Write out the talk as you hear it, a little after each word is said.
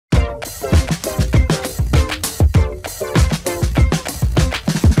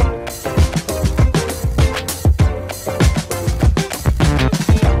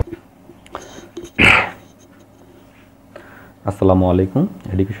আসসালামু আলাইকুম।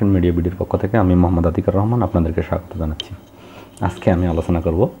 Education media বিডির পক্ষ থেকে আমি মোহাম্মদ আতিকুর রহমান আপনাদেরকে স্বাগত জানাচ্ছি। আজকে আমি আলোচনা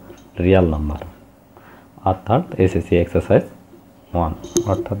করব রিয়াল নাম্বার অর্থাৎ এসএসসি এক্সারসাইজ 1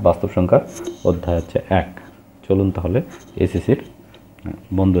 অর্থাৎ বাস্তব সংখ্যার অধ্যায় হচ্ছে 1। চলুন তাহলে এসএসসির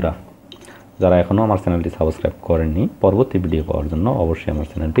বন্ধুরা যারা এখনও আমার চ্যানেলটি সাবস্ক্রাইব করেননি, পরবর্তী ভিডিও পাওয়ার জন্য অবশ্যই আমার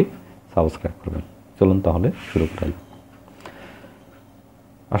চ্যানেলটি সাবস্ক্রাইব করবেন। চলুন তাহলে শুরু করি।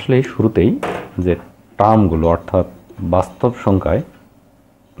 আসলে এই শুরুতেই যে টার্মগুলো অর্থাৎ বাস্তব সংখ্যায়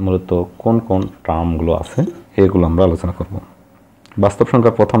মূলত কোন কোন টার্মগুলো আছে এগুলো আমরা আলোচনা করব। বাস্তব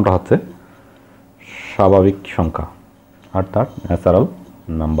সংখ্যার প্রথমটা হচ্ছে স্বাভাবিক সংখ্যা অর্থাৎ ন্যাচারাল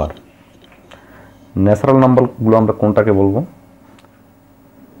নাম্বার। ন্যাচারাল নাম্বারগুলো আমরা কোনটাকে বলবো?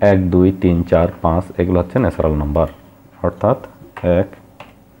 1, 2, 3, 4, 5 এগুলো হচ্ছে ন্যাচারাল নাম্বার অর্থাৎ 1,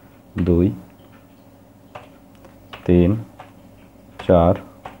 2, 3, 4,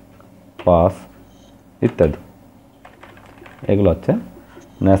 5 ইত্যাদি, এগুলো হচ্ছে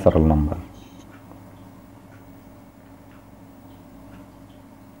ন্যাচারাল নাম্বার।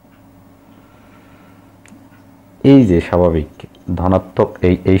 এই যে স্বাভাবিক ধনাত্মক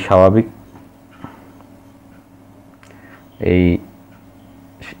এই স্বাভাবিক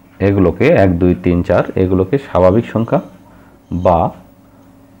এগুলোকে 1, 2, 3, 4 এগুলোকে স্বাভাবিক সংখ্যা বা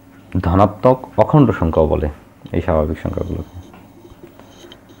ধনাত্মক অখণ্ড সংখ্যাও বলে। এই স্বাভাবিক সংখ্যাগুলোকে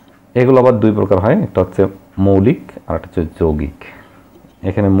এগুলো আবার দুই প্রকার হয়, একটা হচ্ছে মৌলিক আর একটা হচ্ছে যৌগিক।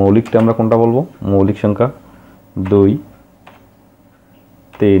 এখানে মৌলিকটা আমরা কোনটা বলবো? মৌলিক সংখ্যা 2,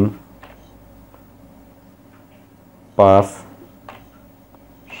 3, 5,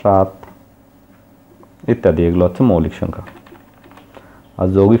 7 ইত্যাদি, এগুলো হচ্ছে মৌলিক সংখ্যা। আর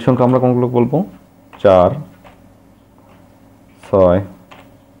যৌগিক সংখ্যা আমরা কোনগুলো বলবো? 4, 6,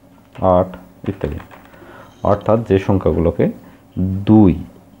 8 ইত্যাদি। অর্থাৎ যে সংখ্যাগুলোকে 2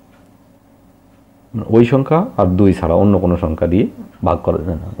 ওই সংখ্যা আর 2 ছাড়া অন্য কোনো সংখ্যা দিয়ে ভাগ করা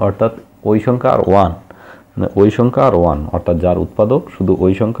যায় না, অর্থাৎ ওই সংখ্যা আর 1 মানে ওই সংখ্যা আর 1 অর্থাৎ যার উৎপাদক শুধু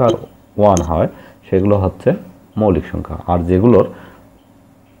ওই সংখ্যা আর 1 হয় সেগুলো হচ্ছে মৌলিক সংখ্যা। আর যেগুলোর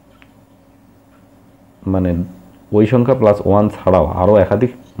মানে ওই সংখ্যা প্লাস 1 ছাড়াও আরও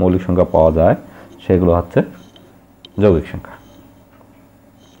একাধিক মৌলিক সংখ্যা পাওয়া যায় সেগুলো হচ্ছে যৌগিক সংখ্যা।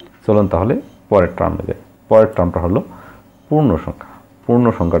 চলুন তাহলে পরের টার্মে যাই। পরের টার্মটা হলো পূর্ণ সংখ্যা। পূর্ণ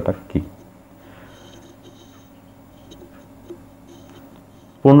সংখ্যাটা কি?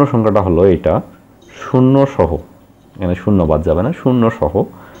 পূর্ণ সংখ্যাটা হলো এটা শূন্য সহ, এখানে শূন্য বাদ যাবে না, শূন্য সহ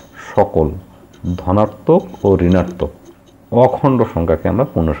সকল ধনাত্মক ও ঋণাত্মক অখণ্ড সংখ্যাকে আমরা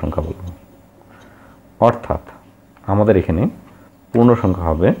পূর্ণ সংখ্যা বলব। অর্থাৎ আমাদের এখানে পূর্ণ সংখ্যা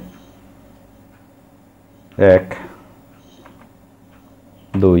হবে 1,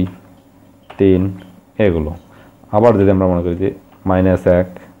 2, 3 এগুলো। আবার যদি আমরা মনে করি যে -1,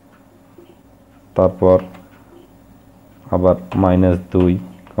 তারপর আবার -2,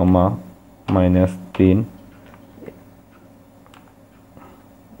 -3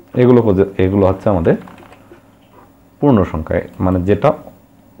 এগুলো হচ্ছে আমাদের পূর্ণ সংখ্যা, মানে যেটা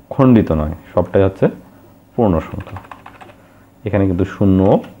খণ্ডিত নয়, সবটাই হচ্ছে পূর্ণ সংখ্যা। এখানে কিন্তু শূন্য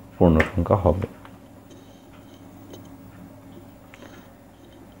পূর্ণ সংখ্যা হবে।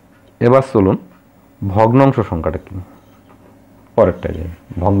 এবার চলুন ভগ্নাংশ সংখ্যাটা কি, পরেরটাই যাই।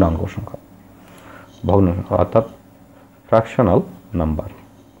 ভগ্নাংশ সংখ্যা অর্থাৎ ফ্র্যাকশনাল নাম্বার।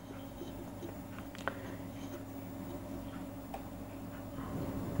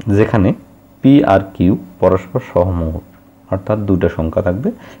 যেখানে পি আর কিউ পরস্পর সহমৌলিক, অর্থাৎ দুটো সংখ্যা থাকবে,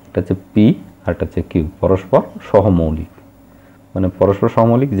 একটা হচ্ছে পি আর একটা হচ্ছে কিউ, পরস্পর সহমৌলিক। মানে পরস্পর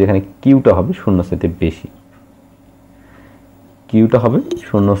সহমৌলিক যেখানে কিউটা হবে শূন্যের চেয়ে বেশি, কিউটা হবে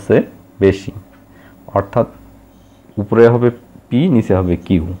শূন্যের চেয়ে বেশি, অর্থাৎ উপরে হবে পি, নিচে হবে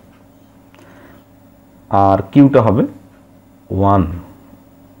কিউ। আর কিউটা হবে 1,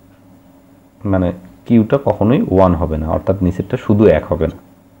 মানে কিউটা কখনোই 1 হবে না, অর্থাৎ নিচেরটা শুধু 1 হবে না।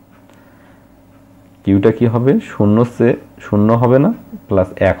 কিউটা কি হবে? শূন্য হবে না প্লাস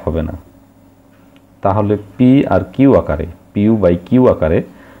 1 হবে না। তাহলে পি আর কিউ আকারে, পিউ বাই কিউ আকারে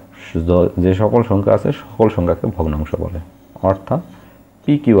যে সকল সংখ্যা আছে সকল সংখ্যাকে ভগ্নাংশ বলে। অর্থাৎ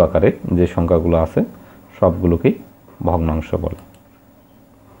পি কিউ আকারে যে সংখ্যাগুলো আছে সবগুলোকেই ভগ্নাংশ বলে।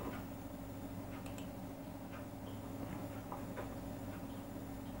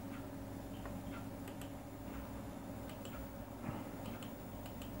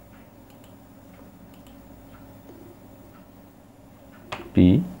 পি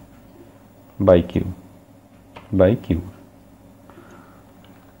বাই কিউ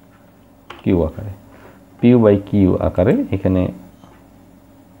কিউ আকারে, পিউ বাই কিউ আকারে এখানে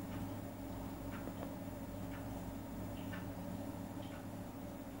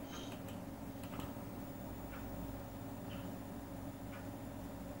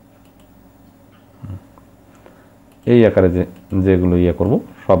এই আকারে যেগুলো ইয়ে করব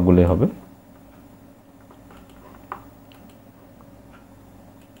সবগুলোই হবে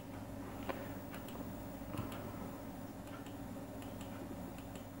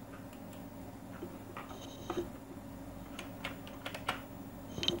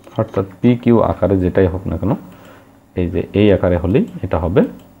অর্থাৎ পি কিউ আকারে যেটাই হোক না কেন এই যে এই আকারে হলেই এটা হবে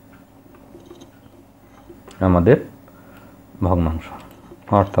আমাদের ভগ্নাংশ।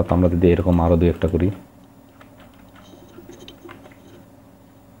 অর্থাৎ আমরা যদি এরকম আরো দুই একটা করি,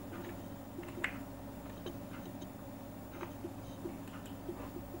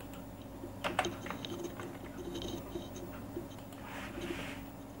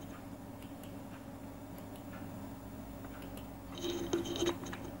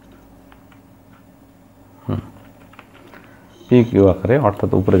 পি কিউ আকারে, অর্থাৎ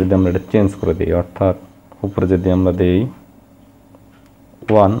উপরে যদি আমরা এটা চেঞ্জ করে দিই, অর্থাৎ উপরে যদি আমরা দেই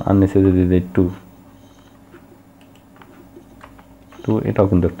 1 আর নিচে যদি দেই 2, এটাও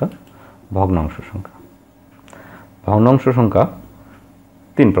কিন্তু একটা ভগ্নাংশ সংখ্যা। ভগ্নাংশ সংখ্যা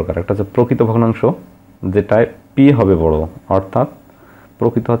তিন প্রকার। একটা হচ্ছে প্রকৃত ভগ্নাংশ, যেটায় পি হবে বড়, অর্থাৎ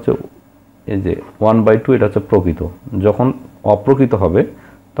প্রকৃত হচ্ছে এই যে 1/2, এটা হচ্ছে প্রকৃত। যখন অপ্রকৃত হবে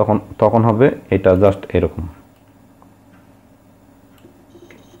তখন হবে এটা জাস্ট এরকম।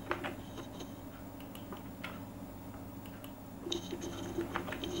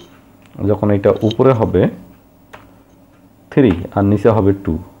 যখন এটা উপরে হবে 3 আর নিচে হবে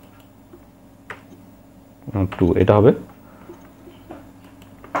 2, এটা হবে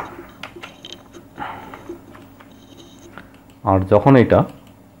আর যখন এটা,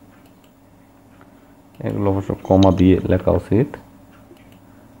 এগুলো অবশ্য কমা দিয়ে লেখা উচিত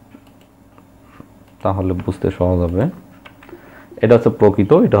তাহলে বুঝতে সহজ হবে। এটা হচ্ছে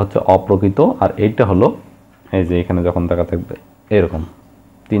প্রকৃত, এটা হচ্ছে অপ্রকৃত, আর এইটা হলো এই যে এখানে যখন দেখা থাকবে এরকম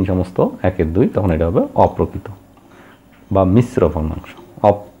 3 সমস্ত 1 এর 2, তখন এটা হবে অপ্রকৃত বা মিশ্র ভগ্নাংশ।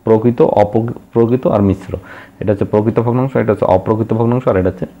 অপ্রকৃত, অপ্রকৃত আর মিশ্র, এটা হচ্ছে প্রকৃত ভগ্নাংশ, এটা হচ্ছে অপ্রকৃত ভগ্নাংশ, আর এটা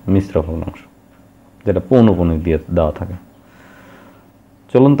হচ্ছে মিশ্র ভগ্নাংশ, যেটা পৌনঃপুনিক দিয়ে দেওয়া থাকে।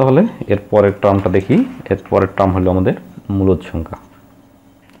 চলুন তাহলে এর পরের টার্মটা দেখি। এর পরের টার্ম হলো আমাদের মূলদ সংখ্যা।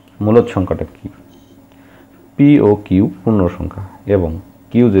 মূলদ সংখ্যাটা কি? পি ও কিউ পূর্ণ সংখ্যা এবং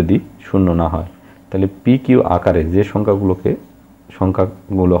কিউ যদি শূন্য না হয়, তাহলে পি কিউ আকারে যে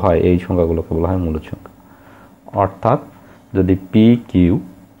সংখ্যাগুলো হয় এই সংখ্যাগুলোকে বলা হয় মূলদ সংখ্যা। অর্থাৎ যদি পি কিউ,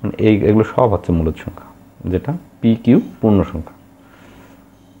 এগুলো সব হচ্ছে মূলদ সংখ্যা, যেটা পি কিউ পূর্ণ সংখ্যা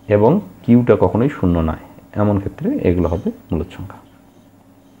এবং কিউটা কখনোই শূন্য নয়, এমন ক্ষেত্রে এগুলো হবে মূলদ সংখ্যা।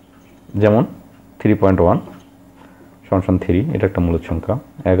 যেমন 3.1 = 3, এটা একটা মূলদ সংখ্যা।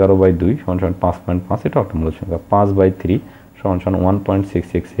 11/2 = 5.5, এটাও একটা মূলদ সংখ্যা। 5/3 =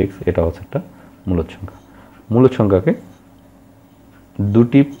 1.666, এটা হচ্ছে একটা মূলদ সংখ্যা। মূলদ সংখ্যাকে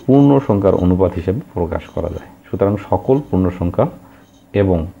দুটি পূর্ণ সংখ্যার অনুপাত হিসেবে প্রকাশ করা যায়। সুতরাং সকল পূর্ণ সংখ্যা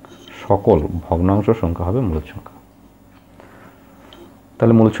এবং সকল ভগ্নাংশ সংখ্যা হবে মূলদ সংখ্যা।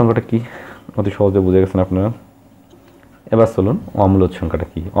 তাহলে মূলদ সংখ্যাটা কি অতি সহজে বুঝে গেছেন আপনারা। এবার চলুন অমূলদ সংখ্যাটা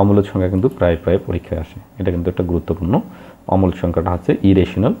কি। অমূলদ সংখ্যা কিন্তু প্রায় পরীক্ষায় আসে, এটা কিন্তু একটা গুরুত্বপূর্ণ। অমূলদ সংখ্যাটা হচ্ছে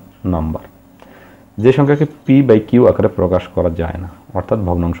ইরেশনাল নাম্বার, যে সংখ্যাকে পি বাই কিউ আকারে প্রকাশ করা যায় না, অর্থাৎ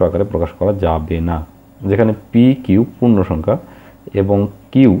ভগ্নাংশ আকারে প্রকাশ করা যাবে না। যেখানে পি কিউ পূর্ণ সংখ্যা এবং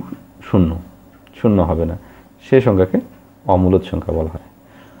কিউ শূন্য হবে না, সেই সংখ্যাকে অমূলদ সংখ্যা বলা হয়।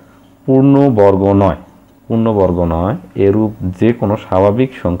 পূর্ণবর্গ নয় এরূপ যে কোনো স্বাভাবিক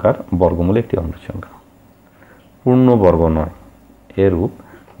সংখ্যার বর্গমূল একটি অমূলদ সংখ্যা। পূর্ণবর্গ নয় এরূপ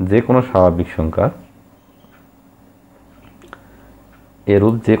যে কোনো স্বাভাবিক সংখ্যার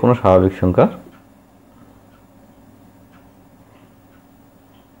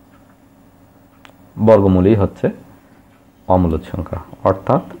বর্গমূলই হচ্ছে অমূলদ সংখ্যা,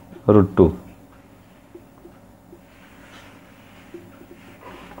 অর্থাৎ √2।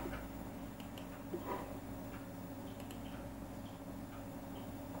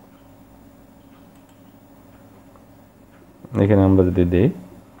 এখানে আমরা যদি দিই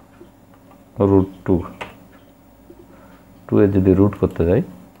 √2, এর যদি রুট করতে যাই,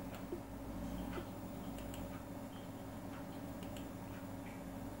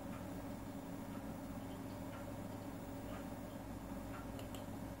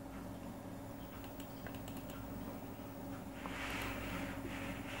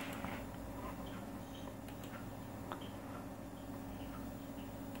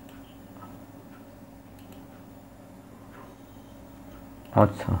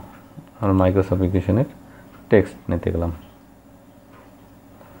 আচ্ছা আমরা মাইক্রোসফট অ্যাপ্লিকেশনের টেক্সট নিতে গেলাম,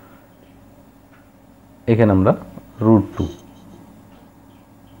 এখানে আমরা √2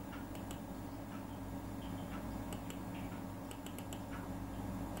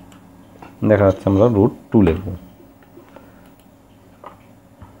 দেখা যাচ্ছে আমরা √2 লিখব।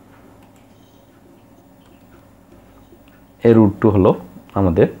 এর রুট 2 হলো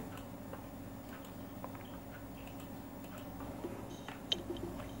আমাদের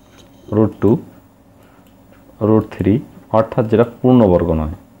রুট 2 রুট 3, অর্থাৎ যেটা পূর্ণবর্গ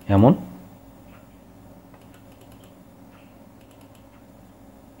নয় এমন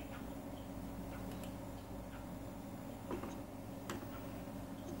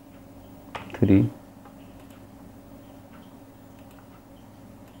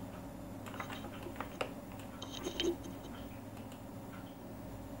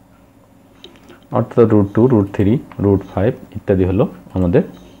অর্থাৎ রুট 2 রুট 3 রুট 5 ইত্যাদি হলো আমাদের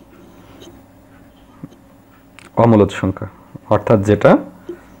অমূলদ সংখ্যা, অর্থাৎ যেটা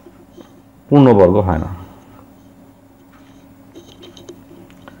পূর্ণবর্গ হয় না।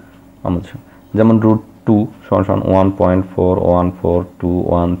 যেমন রুট 2 সমান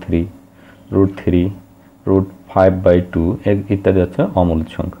 1.414213, রুট 3 রুট 5/2 ইত্যাদি হচ্ছে অমূলদ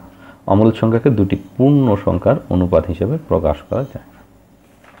সংখ্যা। অমূলদ সংখ্যাকে দুটি পূর্ণ সংখ্যার অনুপাত হিসেবে প্রকাশ করা যায়।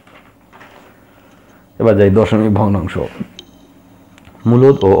 এবার যাই দশমিক ভগ্নাংশ।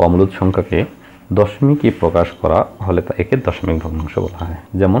 মূলদ ও অমূলদ সংখ্যাকে দশমিকে প্রকাশ করা হলে তা একে দশমিক ভগ্নাংশ বলা হয়।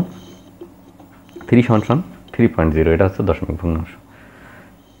 যেমন 3 সমান 3.0, এটা হচ্ছে দশমিক ভগ্নাংশ।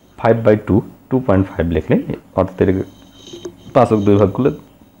 5/2 2.5 লিখলে অর্থাৎ 5 2 ভাগ করলে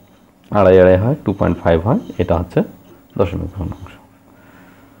আড়াই আড়াই হয়, 2.5 হয়, এটা হচ্ছে দশমিক ভগ্নাংশ।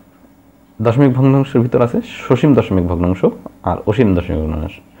 দশমিক ভগ্নাংশের ভিতর আছে সসীম দশমিক ভগ্নাংশ আর অসীম দশমিক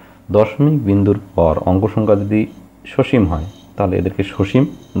ভগ্নাংশ। দশমিক বিন্দুর পর অঙ্ক সংখ্যা যদি সসীম হয় তাহলে এদেরকে সসীম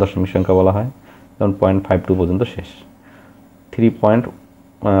দশমিক সংখ্যা বলা হয়, যেমন 0.52 পর্যন্ত শেষ।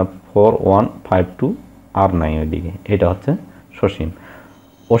 3.4152 আর নাই ওইদিকে, এটা হচ্ছে সসীম।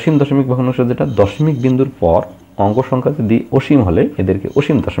 অসীম দশমিক ভগ্নাংশ যেটা দশমিক বিন্দুর পর অঙ্ক সংখ্যা যদি অসীম হলে এদেরকে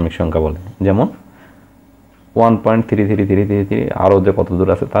অসীম দশমিক সংখ্যা বলে, যেমন 1.3333 আরও যে কত দূর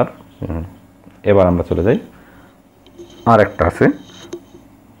আছে তার। এবার আমরা চলে যাই, আর একটা আছে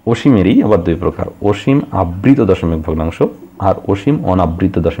অসীমেরই আবার দুই প্রকার, অসীম আবৃত দশমিক ভগ্নাংশ আর অসীম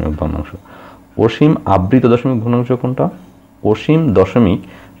অনাবৃত দশমিক ভগ্নাংশ। অসীম আবৃত দশমিক ভগ্নাংশ কোনটা? অসীম দশমিক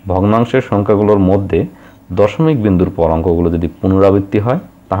ভগ্নাংশের সংখ্যাগুলোর মধ্যে দশমিক বিন্দুর পর অঙ্কগুলো যদি পুনরাবৃত্তি হয়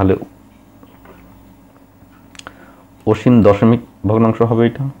তাহলে অসীম দশমিক ভগ্নাংশ হবে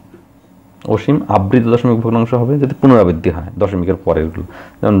এটা। অসীম আবৃত দশমিক ভগ্নাংশ হবে যদি পুনরাবৃত্তি হয় দশমিকের পরেরগুলো,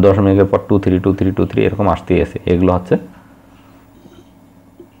 যেমন দশমিকের পর 2 3 2 3 2 3 এরকম আসতেই আছে, এগুলো হচ্ছে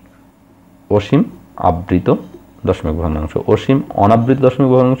অসীম আবৃত দশমিক ভগ্নাংশ। অসীম অনাবৃত দশমিক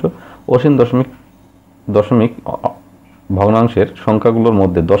ভগ্নাংশ, অসীম দশমিক ভগ্নাংশের সংখ্যাগুলোর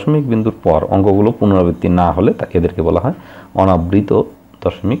মধ্যে দশমিক বিন্দুর পর অঙ্কগুলো পুনরাবৃত্তি না হলে তা এদেরকে বলা হয় অনাবৃত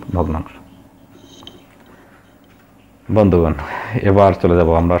দশমিক ভগ্নাংশ। বন্ধুগণ, এবার চলে যাব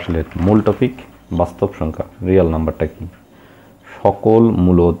আমরা আসলে মূল টপিক, বাস্তব সংখ্যা, রিয়েল নাম্বারটা কি। সকল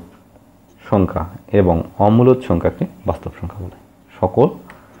মূলদ সংখ্যা এবং অমূলদ সংখ্যাকে বাস্তব সংখ্যা বলে। সকল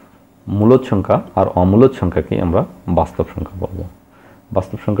মূলদ সংখ্যা আর অমূলদ সংখ্যাকে আমরা বাস্তব সংখ্যা বলবো।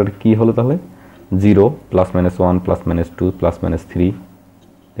 বাস্তব সংখ্যাটা কি হলো তাহলে? 0 +-1 +-2 +-3,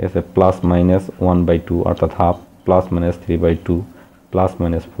 ঠিক আছে, +-1/2 অর্থাৎ হাফ, +-3/2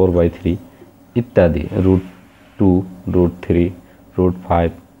 +-4/3 ইত্যাদি, রুট 2 রুট 3 রুট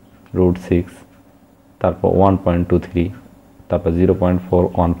 5 রুট 6, তারপর 1.23, তারপর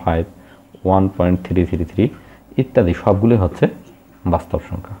 0.415 1.333 ইত্যাদি সবগুলি হচ্ছে বাস্তব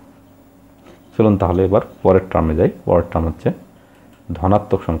সংখ্যা। চলুন তাহলে এবার পরের টার্মে যাই। পরের টার্ম হচ্ছে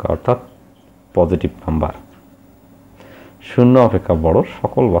ধনাত্মক সংখ্যা অর্থাৎ পজিটিভ নাম্বার। শূন্য অপেক্ষা বড়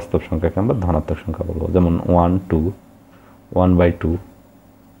সকল বাস্তব সংখ্যাকে আমরা ধনাত্মক সংখ্যা বলবো, যেমন 1 2 1/2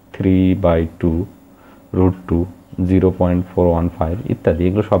 3/2 রুট 2 0.415 ইত্যাদি,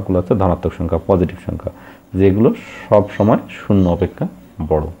 এগুলো সবগুলো হচ্ছে ধনাত্মক সংখ্যা, পজিটিভ সংখ্যা, যেগুলো সব সময় শূন্য অপেক্ষা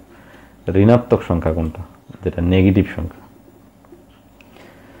বড়। ঋণাত্মক সংখ্যা কোনটা? যেটা নেগেটিভ সংখ্যা।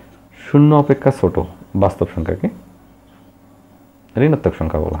 শূন্য অপেক্ষা ছোট বাস্তব সংখ্যাকে ঋণাত্মক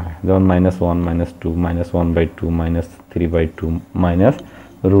সংখ্যা বলা হয়, যেমন -1 -2 -1/2 -3/2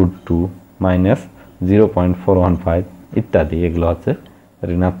 রুট 2 -0.415 ইত্যাদি, এগুলো হচ্ছে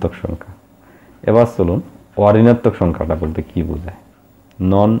ঋণাত্মক সংখ্যা। এবার চলুন অঋণাত্মক সংখ্যাটা বলতে কি বোঝায়।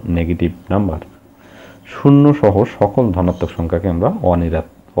 Non negative number. শূন্য সহ সকল ধনাত্মক সংখ্যাকে আমরা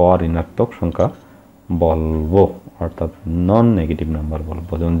অঋণাত্মক সংখ্যা বলবো, অর্থাৎ নন নেগেটিভ নাম্বার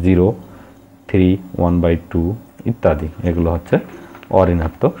বলবো, যেমন 0 3 1/2 ইত্যাদি, এগুলো হচ্ছে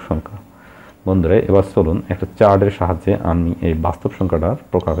অঋণাত্মক সংখ্যা। বন্ধুরা, এবার চলুন একটা চার্টের সাহায্যে আমি এই বাস্তব সংখ্যাটার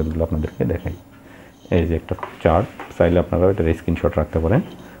প্রকারভেদগুলো আপনাদেরকে দেখাই। এই যে একটা চার্ট, চাইলে আপনারা এটা স্ক্রিনশট রাখতে পারেন।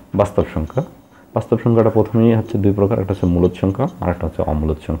 বাস্তব সংখ্যা, বাস্তব সংখ্যাটা প্রথমেই হচ্ছে দুই প্রকার, একটা হচ্ছে মূলদ সংখ্যা আর একটা হচ্ছে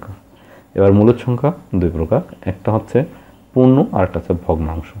অমূলদ সংখ্যা। এবার মূলদ সংখ্যা দুই প্রকার, একটা হচ্ছে পূর্ণ আর একটা হচ্ছে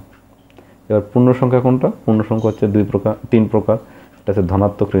ভগ্নাংশ। এবার পূর্ণ সংখ্যা কোনটা? পূর্ণ সংখ্যা হচ্ছে তিন প্রকার। এটা হচ্ছে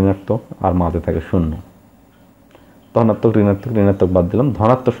ধনাত্মক, ঋণাত্মক আর মাঝে থাকে শূন্য। ধনাত্মক, ঋণাত্মক বাদ দিলাম।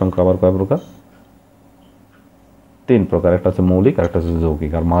 ধনাত্মক সংখ্যা আবার কয় প্রকার? তিন প্রকার। একটা হচ্ছে মৌলিক, আর একটা হচ্ছে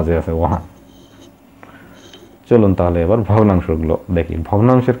যৌগিক, আর মাঝে আছে 1। চলুন তাহলে এবার ভগ্নাংশগুলো দেখি।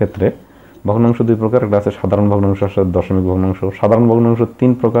 ভগ্নাংশের ক্ষেত্রে ভগ্নাংশ দুই প্রকার। একটা আছে সাধারণ ভগ্নাংশ আর দশমিক ভগ্নাংশ। সাধারণ ভগ্নাংশ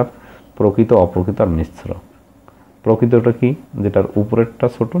তিন প্রকার: প্রকৃত, অপ্রকৃত আর মিশ্র। প্রকৃতটা কি? যেটার উপরেরটা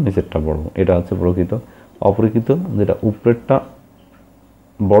ছোট নিচেরটা বড়, এটা হচ্ছে প্রকৃত। অপ্রকৃত যেটা উপরেরটা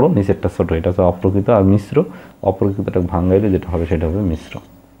বড় নিচেরটা ছোট, এটা হচ্ছে অপ্রকৃত। আর মিশ্র, অপ্রকৃতটা ভাঙাইলে যেটা হবে সেটা হবে মিশ্র।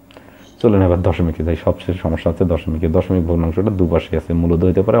 চলুন এবার দশমিকে যাই। সবচেয়ে সমস্যা হচ্ছে দশমিকে। দশমিক ভগ্নাংশটা দুপাশে আছে, মূলদ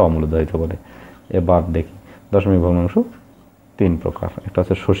হইতে পারে, অমূলদ হইতে পারে। এবার দেখি দশমিক ভগ্নাংশ তিন প্রকার। একটা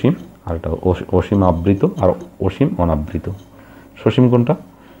হচ্ছে সসীম, আর একটা অসীম আবৃত আর অসীম অনাবৃত। সসীম কোনটা?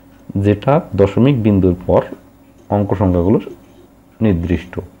 যেটা দশমিক বিন্দুর পর অঙ্ক সংখ্যাগুলো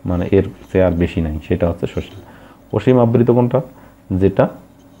নির্দিষ্ট, মানে এর চেয়ে আর বেশি নাই, সেটা হচ্ছে সসীম। অসীম আবৃত কোনটা? যেটা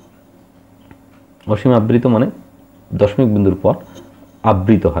অসীম আবৃত মানে দশমিক বিন্দুর পর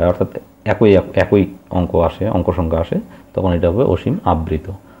আবৃত হয়, অর্থাৎ একই অঙ্ক আসে, অঙ্ক সংখ্যা আসে, তখন এটা হবে অসীম আবৃত।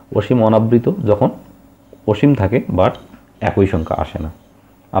 অসীম অনাবৃত যখন অসীম থাকে বাট একই সংখ্যা আসে না,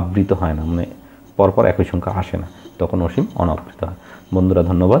 আবৃত হয় না, মানে পরপর একই সংখ্যা আসে না, তখন অসীম অনাবৃত হয়। বন্ধুরা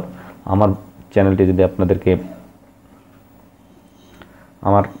ধন্যবাদ। আমার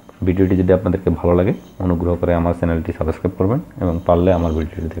ভিডিওটি যদি আপনাদেরকে ভালো লাগে, অনুগ্রহ করে আমার চ্যানেলটি সাবস্ক্রাইব করবেন এবং পারলে আমার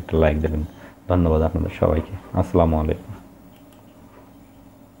ভিডিওটিতে একটা লাইক দেবেন। ধন্যবাদ আপনাদের সবাইকে। আসসালামু আলাইকুম।